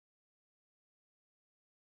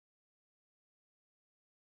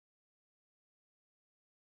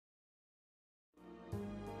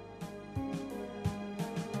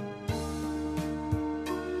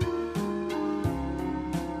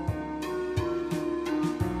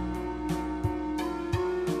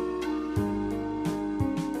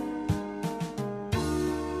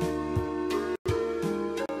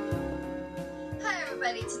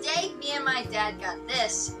Dad got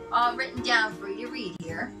this all written down for you to read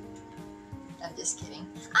here. I'm just kidding.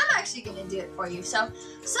 I'm actually going to do it for you. So,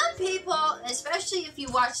 some people, especially if you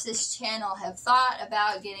watch this channel, have thought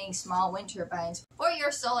about getting small wind turbines for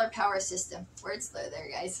your solar power system. Word slow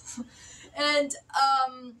there, guys. And,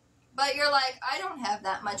 but you're like, I don't have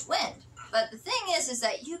that much wind. But the thing is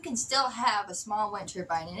that you can still have a small wind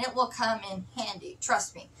turbine, and it will come in handy.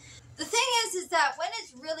 Trust me. The thing is that when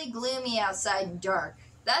it's really gloomy outside and dark,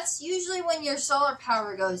 that's usually when your solar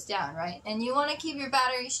power goes down, right? And you want to keep your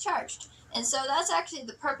batteries charged. And so that's actually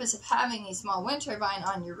the purpose of having a small wind turbine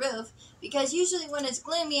on your roof, because usually when it's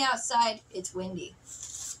gloomy outside, it's windy.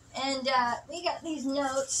 And we got these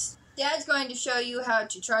notes. Dad's going to show you how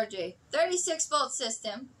to charge a 36-volt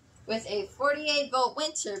system with a 48-volt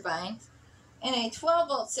wind turbine and a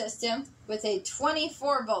 12-volt system with a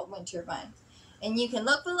 24-volt wind turbine. And you can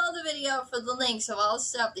look below the video for the links of all the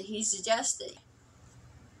stuff that he suggested.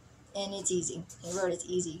 And it's easy. He wrote it's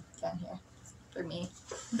easy down here for me.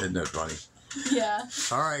 Isn't that funny? Yeah.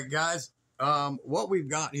 All right, guys. What we've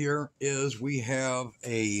got here is we have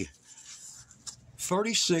a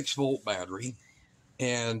 36-volt battery.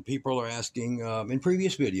 And people are asking in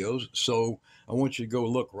previous videos. So I want you to go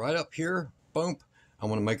look right up here. Boom. I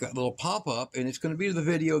want to make that little pop-up. And it's going to be the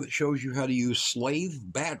video that shows you how to use slave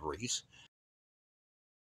batteries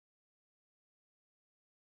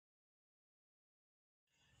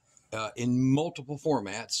in multiple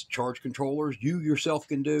formats, charge controllers, you yourself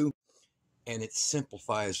can do, and it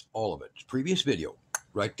simplifies all of it. Previous video,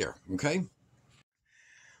 right there, okay?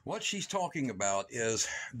 What she's talking about is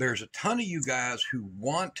there's a ton of you guys who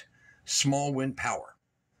want small wind power,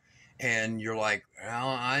 and you're like, well,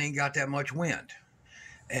 I ain't got that much wind.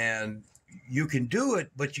 And you can do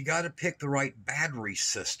it, but you got to pick the right battery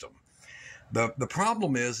system. The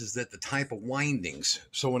problem is that the type of windings,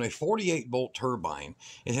 so in a 48-volt turbine,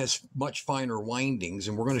 it has much finer windings,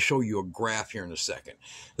 and we're going to show you a graph here in a second.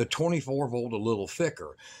 The 24-volt a little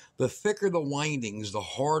thicker. The thicker the windings, the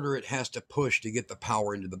harder it has to push to get the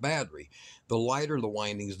power into the battery. The lighter the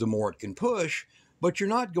windings, the more it can push, but you're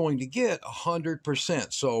not going to get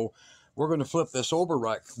 100%. So we're going to flip this over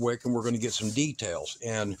right quick, and we're going to get some details.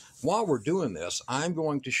 And while we're doing this, I'm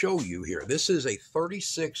going to show you here. This is a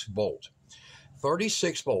 36-volt.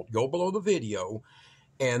 36-volt. Go below the video,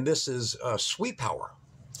 and this is Sweet Power.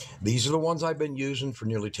 These are the ones I've been using for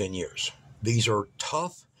nearly 10 years. These are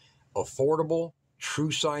tough, affordable, true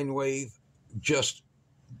sine wave, just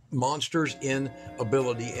monsters in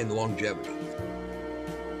ability and longevity.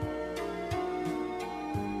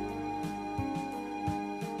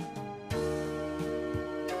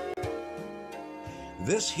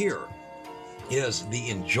 This here is the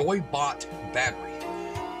Enjoybot battery.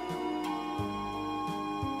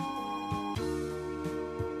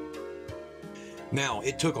 Now,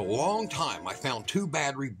 it took a long time. I found two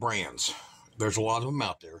battery brands. There's a lot of them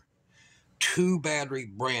out there. Two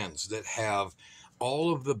battery brands that have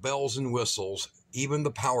all of the bells and whistles, even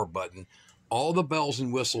the power button, all the bells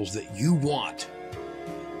and whistles that you want.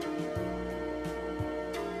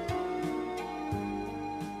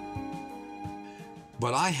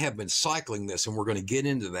 But I have been cycling this, and we're going to get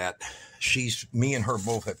into that. Me and her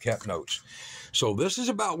both have kept notes. So this is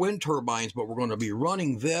about wind turbines, but we're going to be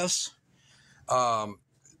running this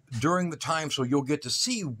during the time, so you'll get to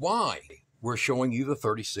see why we're showing you the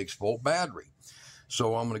 36-volt battery.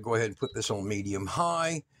 So I'm going to go ahead and put this on medium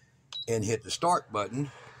high and hit the start button,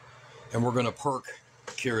 and we're going to perk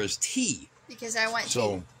Kira's T. Because I want to.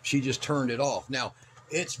 So she just turned it off. Now,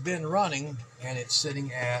 it's been running, and it's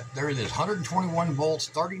sitting at, there it is, 121 volts,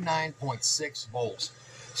 39.6 volts.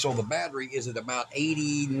 So the battery is at about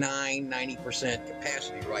 89, 90%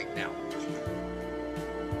 capacity right now.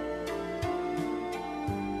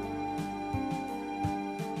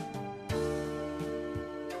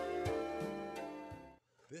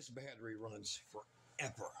 This battery runs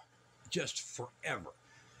forever, just forever.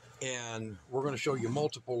 And we're going to show you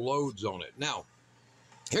multiple loads on it. Now,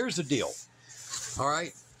 here's the deal. All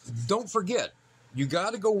right, don't forget, you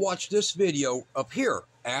got to go watch this video up here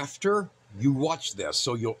after you watch this,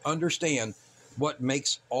 so you'll understand what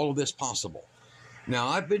makes all of this possible. Now,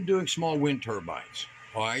 I've been doing small wind turbines.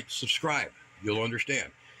 All right, subscribe. You'll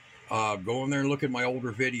understand. Go in there and look at my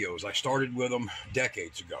older videos. I started with them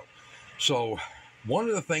decades ago. So one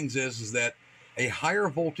of the things is that a higher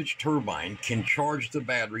voltage turbine can charge the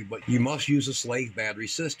battery, but you must use a slave battery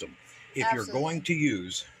system. If Absolutely. You're going to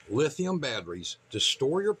use lithium batteries to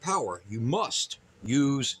store your power, you must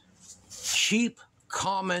use cheap,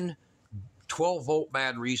 common 12-volt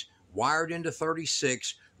batteries wired into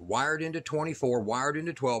 36, wired into 24, wired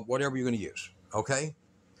into 12, whatever you're going to use, okay?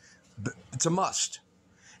 It's a must.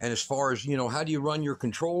 And as far as, you know, how do you run your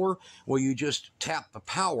controller? Well, you just tap the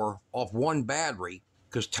power off one battery,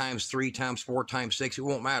 because times 3, times 4, times 6, it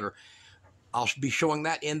won't matter. I'll be showing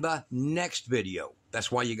that in the next video.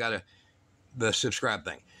 That's why you got the subscribe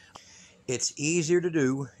thing. It's easier to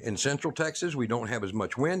do in Central Texas. We don't have as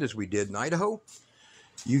much wind as we did in Idaho.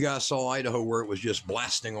 You guys saw Idaho where it was just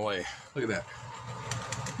blasting away. Look at that.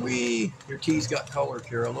 Your tea's got color,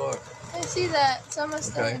 Kara, look. I see that. It's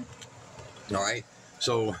almost done. All right.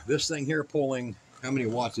 So this thing here pulling, how many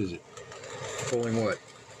watts is it? Pulling what?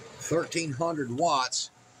 1,300 watts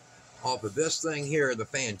off of this thing here. The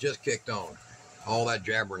fan just kicked on. All that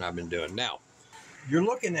jabbering I've been doing. Now, you're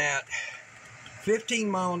looking at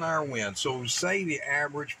 15-mile-an-hour wind. So say the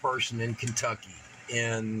average person in Kentucky,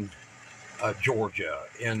 in Georgia,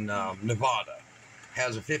 in Nevada,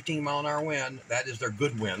 has a 15-mile-an-hour wind. That is their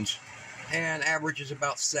good winds. And average is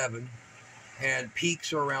about 7. And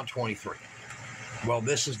peaks are around 23. Well,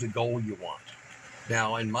 this is the goal you want.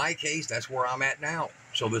 Now, in my case, that's where I'm at now.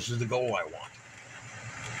 So this is the goal I want.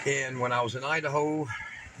 And when I was in Idaho,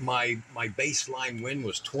 my baseline wind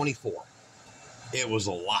was 24. It was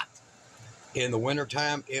a lot. In the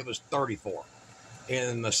wintertime, it was 34.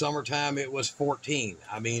 In the summertime, it was 14.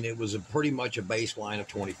 I mean, it was pretty much a baseline of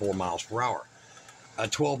 24 miles per hour. A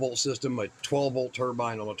 12-volt system, a 12-volt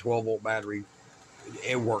turbine on a 12-volt battery,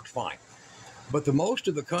 it worked fine. But the most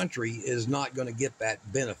of the country is not going to get that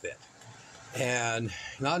benefit. And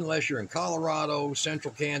not unless you're in Colorado,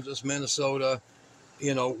 central Kansas, Minnesota,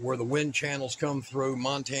 you know, where the wind channels come through,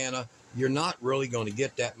 Montana, you're not really going to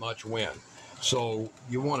get that much wind. So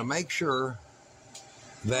you want to make sure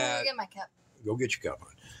that... Go get my cup. Go get your cup.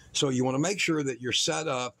 So you want to make sure that you're set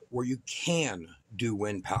up where you can do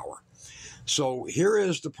wind power. So here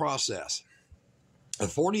is the process. A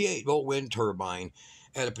 48-volt wind turbine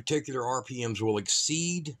at a particular RPMs will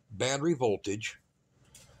exceed battery voltage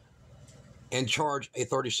and charge a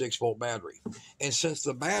 36-volt battery. And since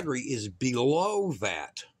the battery is below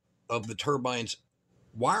that of the turbine's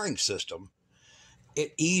wiring system,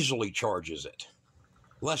 it easily charges it.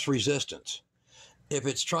 Less resistance. If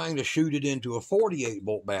it's trying to shoot it into a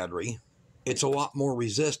 48-volt battery, it's a lot more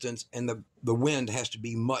resistance, and the wind has to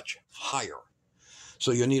be much higher.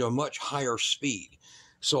 So you need a much higher speed.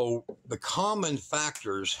 So the common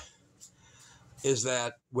factors is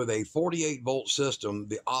that with a 48-volt system,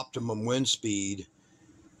 the optimum wind speed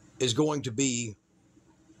is going to be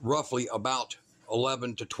roughly about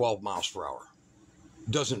 11 to 12 miles per hour.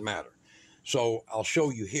 Doesn't matter. So I'll show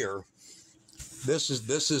you here. This is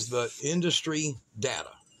the industry data.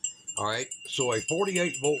 All right. So a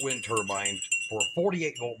 48-volt wind turbine for a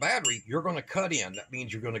 48-volt battery, you're going to cut in. That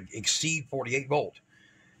means you're going to exceed 48 volt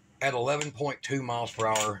at 11.2 miles per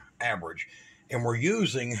hour average. And we're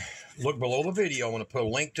using, look below the video, I'm going to put a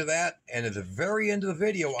link to that. And at the very end of the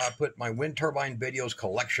video, I put my wind turbine videos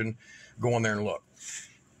collection. Go in there and look.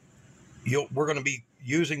 We're going to be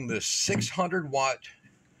using the 600-watt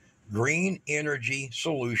Green Energy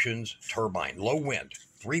Solutions turbine, low wind,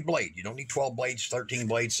 3 blade. You don't need 12 blades, 13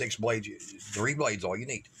 blades, 6 blades, 3 blades, all you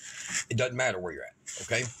need. It doesn't matter where you're at,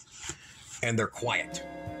 okay? And they're quiet.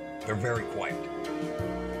 They're very quiet.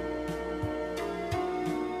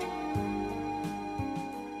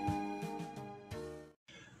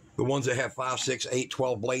 The ones that have 5, 6, 8,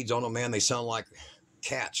 12 blades on them, man, they sound like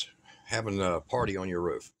cats having a party on your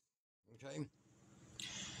roof. Okay?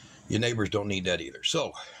 Your neighbors don't need that either.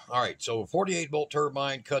 So, all right, so a 48-volt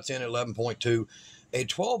turbine cuts in at 11.2. A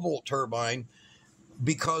 12-volt turbine,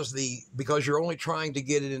 because you're only trying to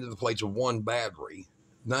get it into the plates of one battery,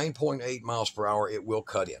 9.8 miles per hour, it will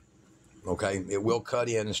cut in. Okay? It will cut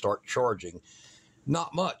in and start charging.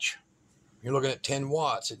 Not much. You're looking at 10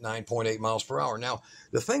 watts at 9.8 miles per hour. Now,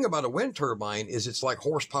 the thing about a wind turbine is it's like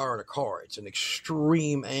horsepower in a car. It's an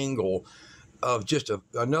extreme angle of just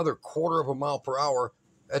another quarter of a mile per hour.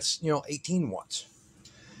 That's, 18 watts.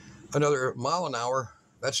 Another mile an hour,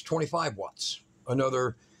 that's 25 watts.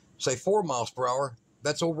 Another, say, 4 miles per hour,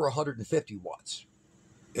 that's over 150 watts.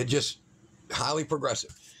 It just highly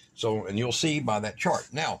progressive. So, and you'll see by that chart.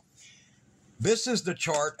 Now, this is the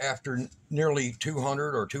chart after nearly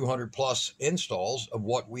 200 or 200 plus installs of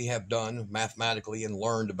what we have done mathematically and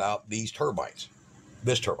learned about these turbines,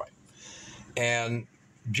 this turbine. And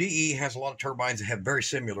GE has a lot of turbines that have very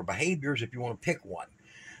similar behaviors if you want to pick one.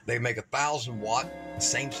 They make 1,000 watt,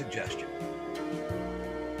 same suggestion.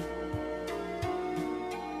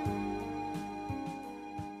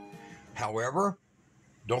 However,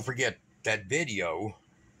 don't forget that video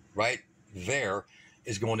right there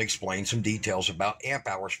is going to explain some details about amp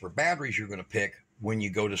hours for batteries you're going to pick when you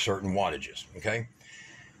go to certain wattages, okay?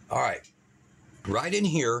 All right. Right in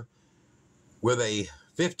here with a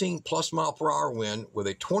 15 plus mile per hour wind with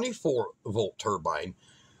a 24 volt turbine,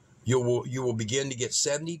 you will begin to get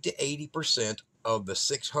 70 to 80% of the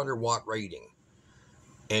 600 watt rating.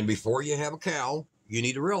 And before you have a cow, you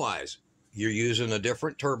need to realize you're using a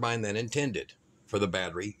different turbine than intended for the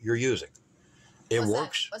battery you're using. It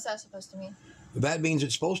works. What's that supposed to mean? That means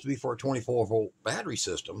it's supposed to be for a 24 volt battery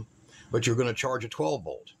system, but you're going to charge a 12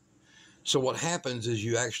 volt. So what happens is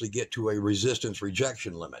you actually get to a resistance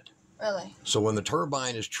rejection limit. Really? So when the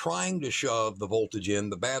turbine is trying to shove the voltage in,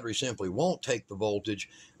 the battery simply won't take the voltage.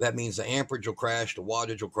 That means the amperage will crash, the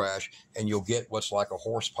wattage will crash, and you'll get what's like a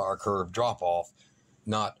horsepower curve drop off,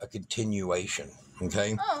 not a continuation.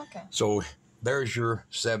 Okay? Oh, okay. So there's your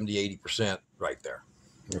 70, 80% right there.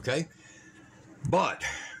 Okay? But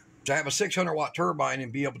to have a 600 watt turbine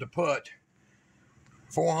and be able to put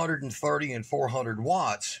 430 and 400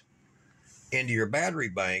 watts into your battery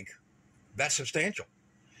bank, that's substantial.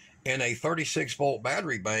 In a 36 volt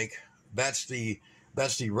battery bank, that's the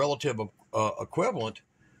relative equivalent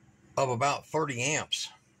of about 30 amps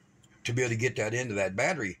to be able to get that into that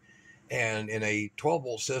battery. And in a 12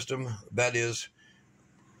 volt system, that is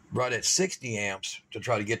right at 60 amps to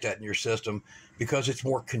try to get that in your system, because it's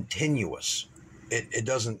more continuous. It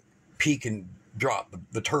doesn't peak and drop.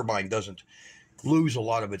 The turbine doesn't lose a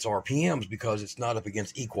lot of its RPMs because it's not up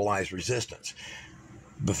against equalized resistance.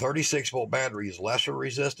 The 36 volt battery is lesser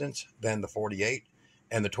resistance than the 48,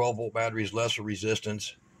 and the 12 volt battery is lesser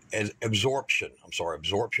resistance as absorption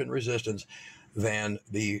resistance than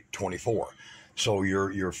the 24. So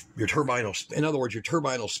your turbine will, in other words, your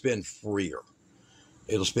turbine will spin freer.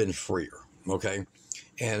 It'll spin freer, okay?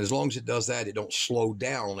 And as long as it does that, it don't slow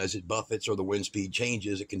down as it buffets or the wind speed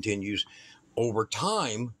changes. It continues. Over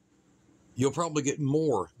time, you'll probably get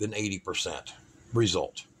more than 80%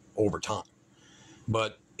 result over time.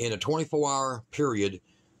 But in a 24-hour period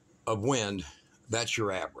of wind, that's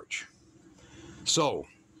your average. So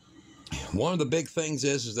one of the big things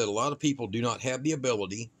is that a lot of people do not have the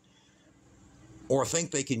ability or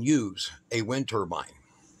think they can use a wind turbine,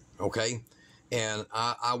 okay? And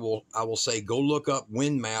I will say, go look up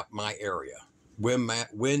Wind Map My Area,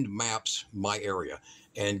 Wind Maps My Area,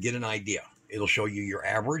 and get an idea. It'll show you your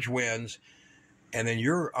average winds, and then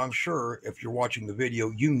I'm sure if you're watching the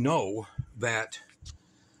video, you know that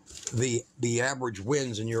the average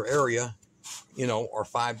winds in your area, you know, are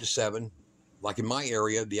 5 to 7. Like in my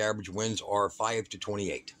area, the average winds are 5 to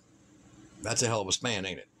 28. That's a hell of a span,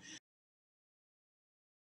 ain't it?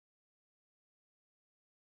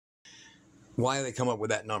 Why do they come up with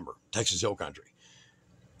that number, Texas Hill Country?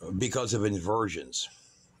 Because of inversions.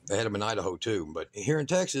 They had them in Idaho too, but here in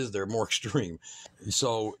Texas, they're more extreme.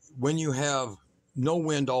 So when you have no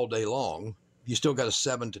wind all day long, you still got a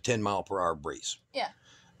 7 to 10 mile per hour breeze. Yeah.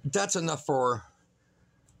 That's enough for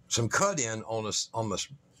some cut in on the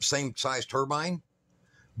same size turbine,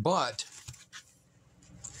 but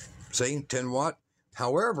see, 10 watt.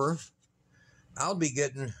 However, I'll be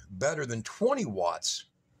getting better than 20 watts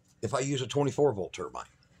if I use a 24 volt turbine,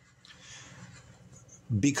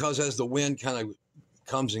 because as the wind kind of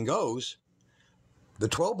comes and goes, the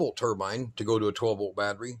 12 volt turbine, to go to a 12 volt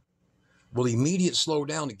battery, will immediately slow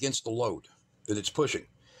down against the load that it's pushing.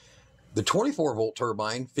 The 24 volt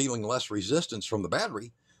turbine, feeling less resistance from the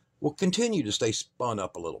battery, will continue to stay spun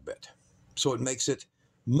up a little bit. So it makes it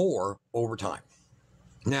more over time.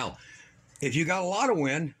 Now, if you got a lot of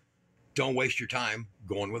wind, don't waste your time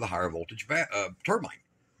going with a higher voltage turbine.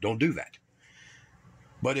 Don't do that.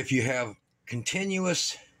 But if you have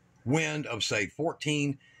continuous wind of, say,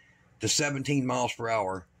 14 to 17 miles per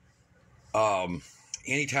hour,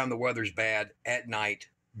 anytime the weather's bad, at night,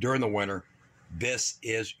 during the winter, this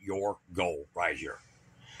is your goal right here.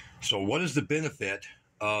 So what is the benefit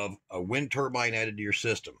of a wind turbine added to your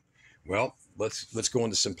system? Well, let's go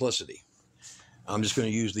into simplicity. I'm just going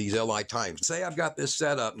to use these LI times. Say I've got this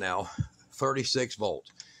set up now, 36 volt.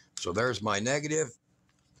 So there's my negative.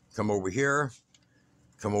 Come over here.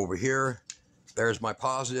 Come over here. There's my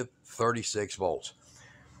positive, 36 volts.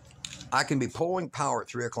 I can be pulling power at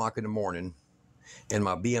 3 o'clock in the morning and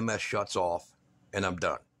my BMS shuts off and I'm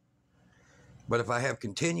done. But if I have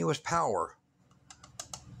continuous power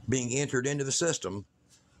being entered into the system,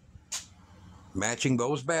 matching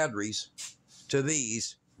those batteries to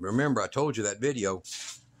these, remember I told you that video,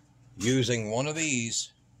 using one of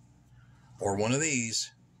these or one of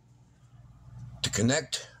these to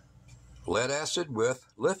connect lead acid with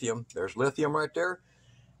lithium. There's lithium right there.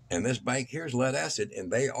 And this bank here is lead acid,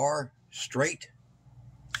 and they are straight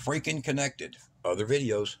freaking connected. Other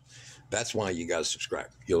videos. That's why you got to subscribe.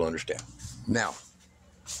 You'll understand. Now,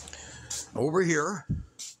 over here,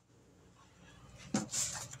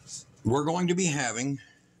 we're going to be having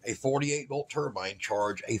a 48-volt turbine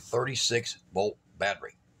charge a 36-volt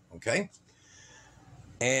battery, okay?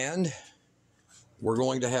 And we're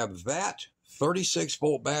going to have that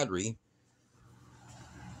 36-volt battery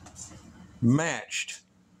matched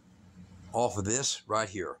off of this right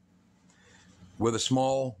here with a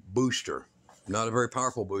small booster. Not a very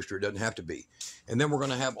powerful booster, it doesn't have to be. And then we're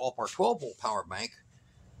going to have off our 12-volt power bank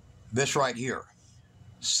this right here,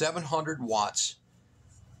 700 watts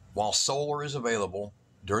while solar is available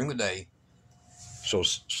during the day. So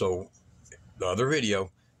the other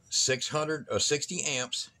video, 60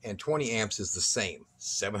 amps and 20 amps is the same.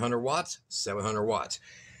 700 watts, 700 watts.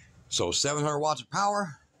 So 700 watts of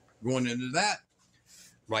power going into that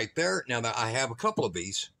right there. Now that I have a couple of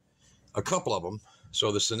these, a couple of them.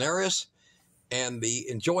 So the Scenarius and the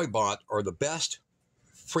Enjoybot are the best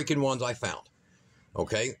freaking ones I found.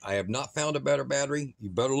 Okay, I have not found a better battery. You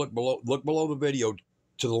better look below the video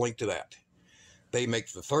to the link to that. They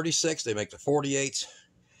make the 36, they make the 48s,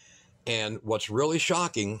 and what's really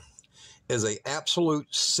shocking is a absolute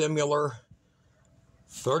similar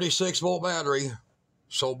 36-volt battery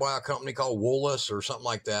sold by a company called Woolis or something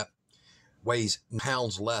like that, weighs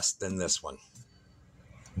pounds less than this one.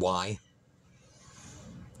 Why?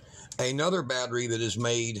 Another battery that is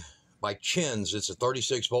made by Chins, it's a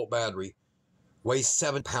 36-volt battery, weighs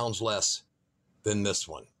 7 pounds less than this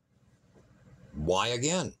one. Why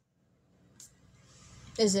again?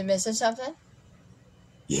 Is it missing something?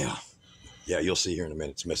 Yeah, you'll see here in a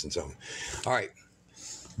minute it's missing something. All right.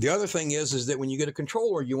 The other thing is that when you get a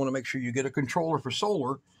controller, you want to make sure you get a controller for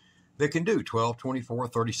solar that can do 12, 24,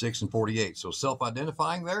 36, and 48. So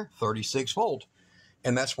self-identifying there, 36 volt.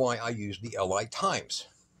 And that's why I use the LI Times.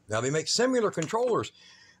 Now they make similar controllers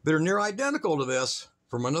that are near identical to this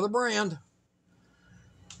from another brand.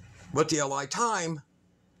 But the LI Time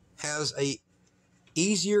has a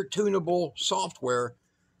easier tunable software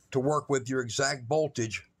to work with your exact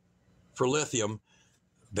voltage for lithium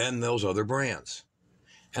than those other brands.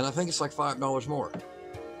 And I think it's like $5 more.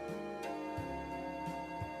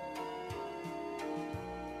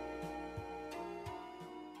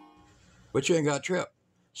 But you ain't got a trip.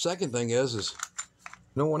 Second thing is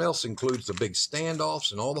no one else includes the big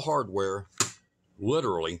standoffs and all the hardware,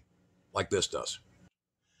 literally, like this does.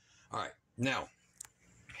 All right, now,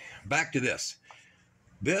 back to this.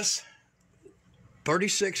 This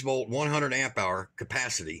 36-volt, 100 amp hour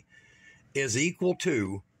capacity is equal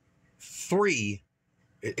to 3.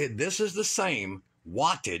 This is the same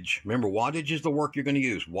wattage. Remember, wattage is the work you're going to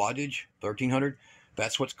use. Wattage, 1300,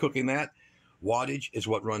 that's what's cooking that. Wattage is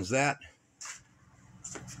what runs that.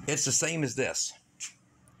 It's the same as this.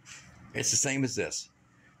 It's the same as this.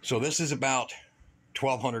 So this is about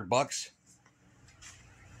 $1,200.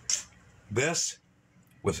 This,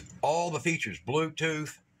 with all the features,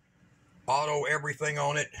 Bluetooth, auto everything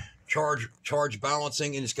on it, charge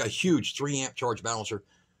balancing, and it's got a huge 3-amp charge balancer,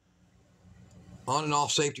 on and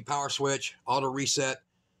off safety power switch, auto reset.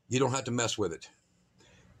 You don't have to mess with it.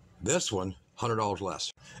 This one, $100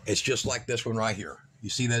 less. It's just like this one right here. You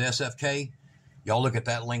see that SFK? Y'all look at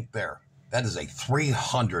that link there. That is a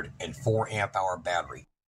 304 amp hour battery.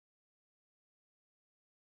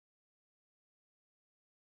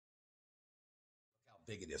 Look how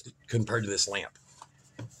big it is compared to this lamp.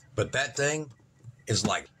 But that thing is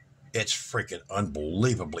like, it's freaking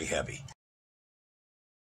unbelievably heavy.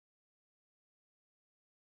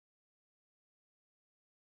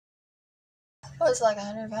 Oh, it's like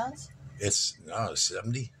 100 pounds? It's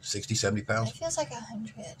 60, 70 pounds. It feels like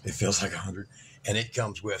 100. It feels like 100. And it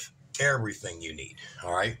comes with everything you need,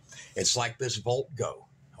 all right? It's like this Volt Go,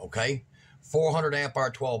 okay? 400 amp hour,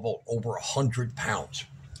 12 volt, over 100 pounds.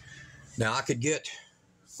 Now, I could get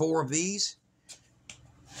 4 of these,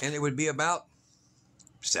 and it would be about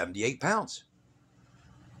 78 pounds.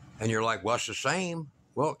 And you're like, well, it's the same.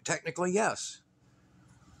 Well, technically, yes.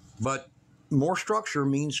 But more structure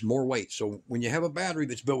means more weight. So when you have a battery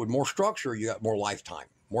that's built with more structure, you got more lifetime.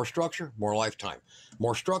 More structure, more lifetime.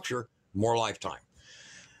 More structure, more lifetime.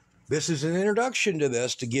 This is an introduction to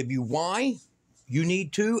this to give you why you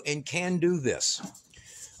need to and can do this.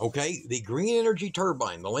 Okay, the green energy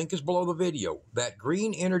turbine, the link is below the video. That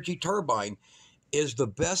green energy turbine is the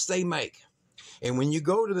best they make. And when you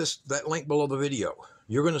go to that link below the video,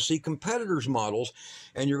 you're going to see competitors' models,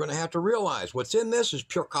 and you're going to have to realize what's in this is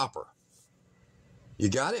pure copper. You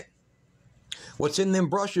got it? What's in them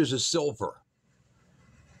brushes is silver.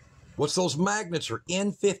 What's those magnets are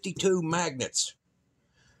N52 magnets.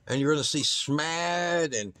 And you're going to see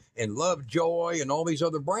SMAD and Lovejoy and all these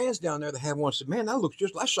other brands down there that have one. Said, man, that looks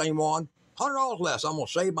just like the same one. $100 less. I'm going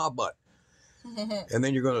to save my butt. And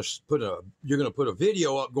then you're going to put a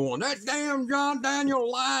video up going, that damn John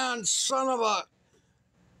Daniel lying son of a.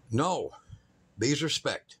 No, these are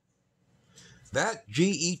spec'd. That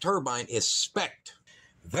GE turbine is spec'd.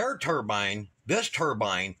 Their turbine, this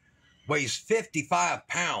turbine, weighs 55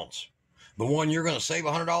 pounds. The one you're going to save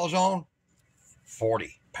 $100 on,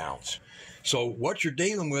 40 pounds. So what you're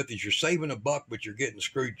dealing with is you're saving a buck, but you're getting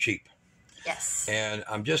screwed cheap. Yes. And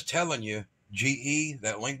I'm just telling you, GE,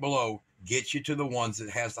 that link below, gets you to the ones that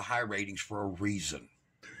has the high ratings for a reason.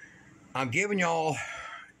 I'm giving y'all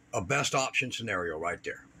a best option scenario right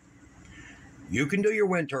there. You can do your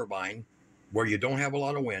wind turbine where you don't have a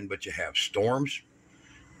lot of wind, but you have storms,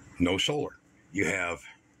 no solar. You have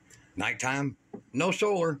nighttime, no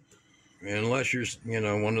solar, unless you're,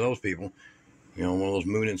 one of those people, one of those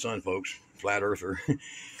moon and sun folks, flat earther.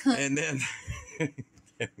 And then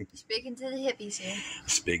speaking to the hippies here.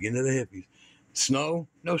 Speaking to the hippies. Snow,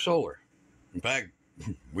 no solar. In fact,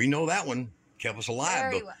 we know that one kept us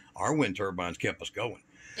alive. But our wind turbines kept us going.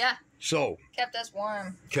 Yeah. So. Kept us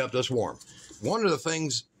warm. Kept us warm. One of the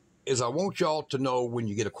things is I want y'all to know when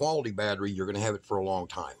you get a quality battery, you're going to have it for a long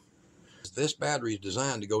time. This battery is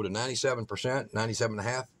designed to go to 97%,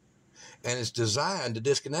 97.5%, and it's designed to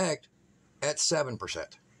disconnect at 7%.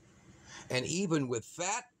 And even with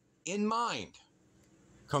that in mind,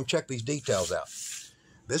 come check these details out.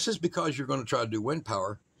 This is because you're going to try to do wind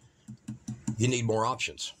power. You need more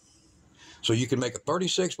options. So you can make a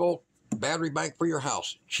 36-volt battery bank for your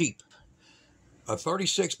house, cheap. A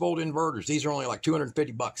 36-volt inverters, these are only like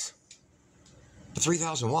 250 bucks. The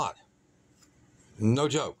 3,000 watt. No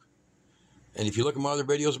joke. And if you look at my other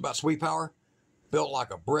videos about sweet power, built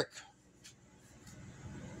like a brick.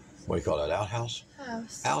 What do you call that? Outhouse?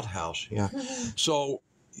 Outhouse, yeah. So,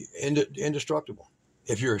 indestructible.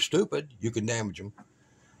 If you're stupid, you can damage them.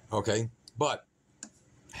 Okay? But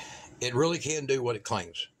it really can do what it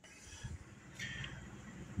claims.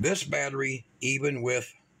 This battery, even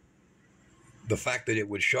with the fact that it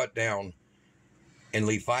would shut down and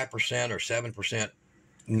leave 5% or 7%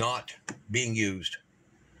 not being used,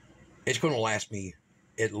 it's going to last me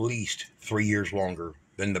at least 3 years longer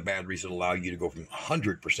than the batteries that allow you to go from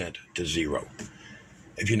 100% to 0.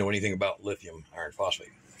 If you know anything about lithium iron phosphate.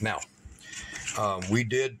 Now, we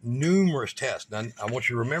did numerous tests. And I want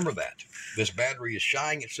you to remember that. This battery is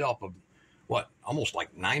shying itself of, what, almost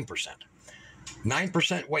like 9%.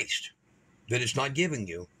 9% waste that it's not giving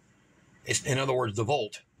you. It's, in other words, the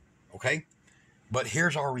volt. Okay? But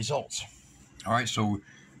here's our results. All right, so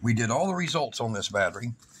we did all the results on this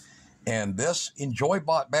battery. And this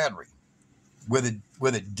Enjoybot battery, with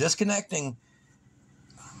it disconnecting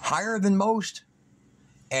higher than most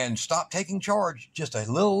and stop taking charge just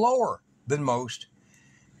a little lower than most,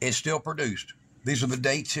 it still produced. These are the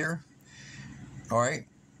dates here. All right.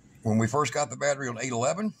 When we first got the battery on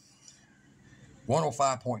 8/11,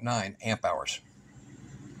 105.9 amp hours.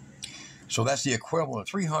 So that's the equivalent of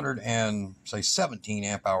 317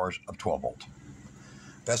 amp hours of 12 volt.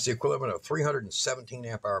 That's the equivalent of 317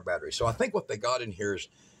 amp hour battery. So I think what they got in here is,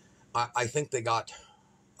 I think they got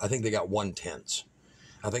 110s.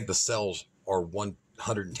 I think the cells are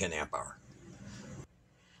 110 amp hour.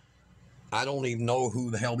 I don't even know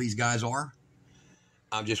who the hell these guys are.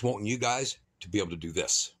 I'm just wanting you guys to be able to do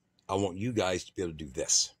this. I want you guys to be able to do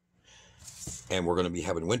this. And we're going to be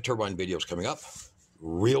having wind turbine videos coming up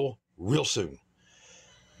real soon.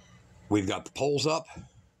 We've got the poles up.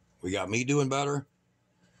 We got me doing better.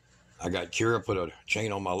 I got Kira put a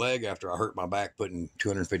chain on my leg after I hurt my back putting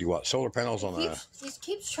 250 watt solar panels on he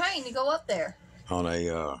keeps trying to go up there. On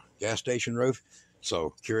a gas station roof.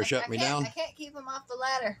 So Kira shut me down. I can't keep him off the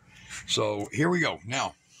ladder. So here we go.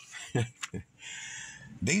 Now,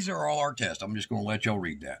 these are all our tests. I'm just going to let y'all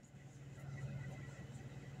read that.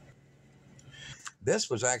 This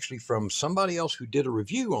was actually from somebody else who did a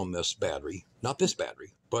review on this battery. Not this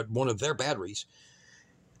battery, but one of their batteries.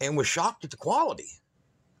 And was shocked at the quality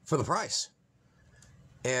for the price.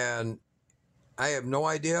 And I have no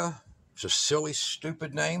idea. It's a silly,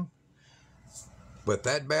 stupid name. But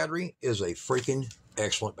that battery is a freaking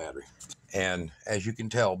excellent battery. And as you can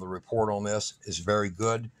tell, the report on this is very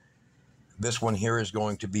good. This one here is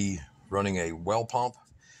going to be running a well pump.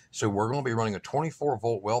 So we're going to be running a 24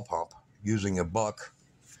 volt well pump using a buck.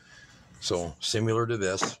 So similar to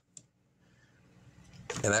this.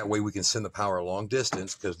 And that way we can send the power a long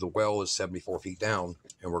distance because the well is 74 feet down.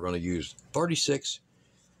 And we're going to use 36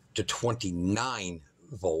 to 29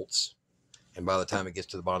 volts. And by the time it gets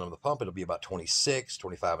to the bottom of the pump, it'll be about 26,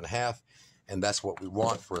 25 and a half. And that's what we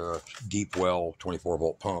want for a deep well 24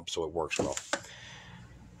 volt pump. So it works well.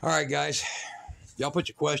 All right, guys, y'all put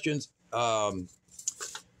your questions.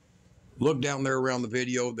 Look down there around the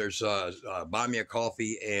video. There's Buy Me a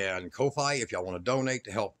Coffee and Ko-Fi if y'all want to donate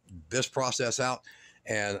to help this process out.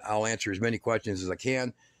 And I'll answer as many questions as I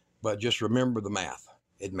can. But just remember the math.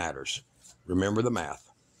 It matters. Remember the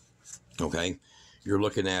math. Okay? You're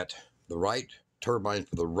looking at the right turbine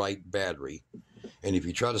for the right battery. And if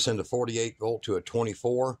you try to send a 48 volt to a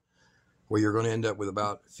 24, well, you're going to end up with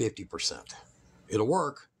about 50%. It'll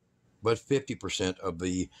work, but 50% of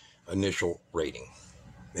the initial rating.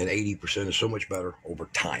 And 80% is so much better over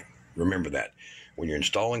time. Remember that. When you're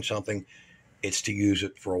installing something, it's to use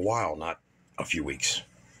it for a while, not a few weeks.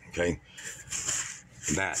 Okay?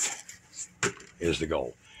 That is the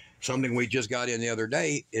goal. Something we just got in the other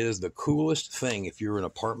day is the coolest thing if you're an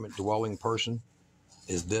apartment dwelling person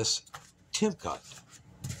is this TIMGOT.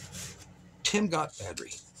 TIMGOT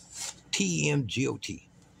battery. TEMGOT.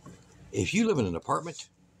 If you live in an apartment,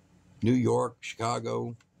 New York,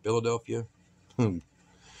 Chicago, Philadelphia,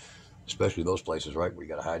 especially those places, right, where you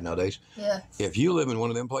got to hide nowadays. Yeah. If you live in one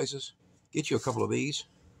of them places, get you a couple of these,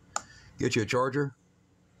 get you a charger,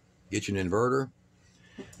 get you an inverter.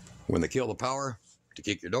 When they kill the power to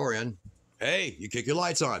kick your door in, hey, you kick your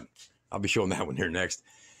lights on. I'll be showing that one here next.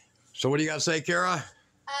 So what do you got to say, Kara?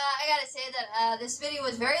 I gotta say that this video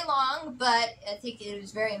was very long, but I think it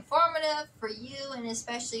was very informative for you and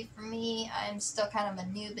especially for me. I'm still kind of a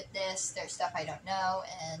noob at this. There's stuff I don't know,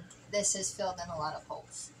 and this has filled in a lot of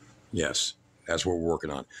holes. Yes, that's what we're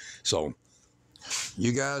working on. So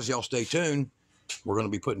you guys, y'all stay tuned. We're going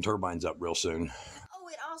to be putting turbines up real soon. Oh,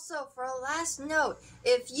 and also for a last note,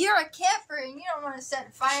 if you're a camper and you don't want to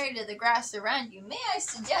set fire to the grass around you, may I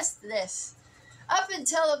suggest this? Up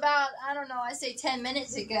until about, I don't know, I say 10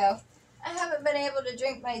 minutes ago, I haven't been able to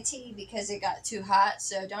drink my tea because it got too hot,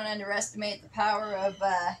 so don't underestimate the power of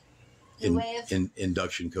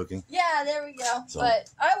induction cooking. Yeah, there we go. So, but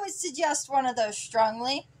I would suggest one of those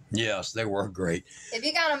strongly. Yes, they work great. If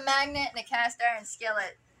you got a magnet and a cast iron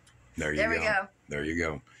skillet, there we go. There you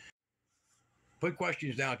go. Put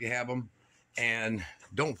questions down if you have them. And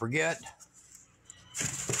don't forget,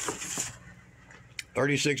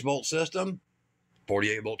 36 volt system,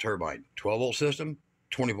 48 volt turbine, 12 volt system,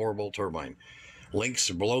 24 volt turbine. Links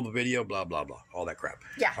are below the video, blah, blah, blah. All that crap.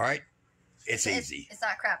 Yeah. All right? It's easy. It's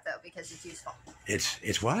not crap, though, because it's useful.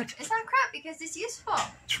 It's what? It's not crap because it's useful.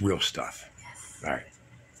 It's real stuff. Yes. All right.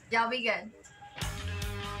 Y'all be good.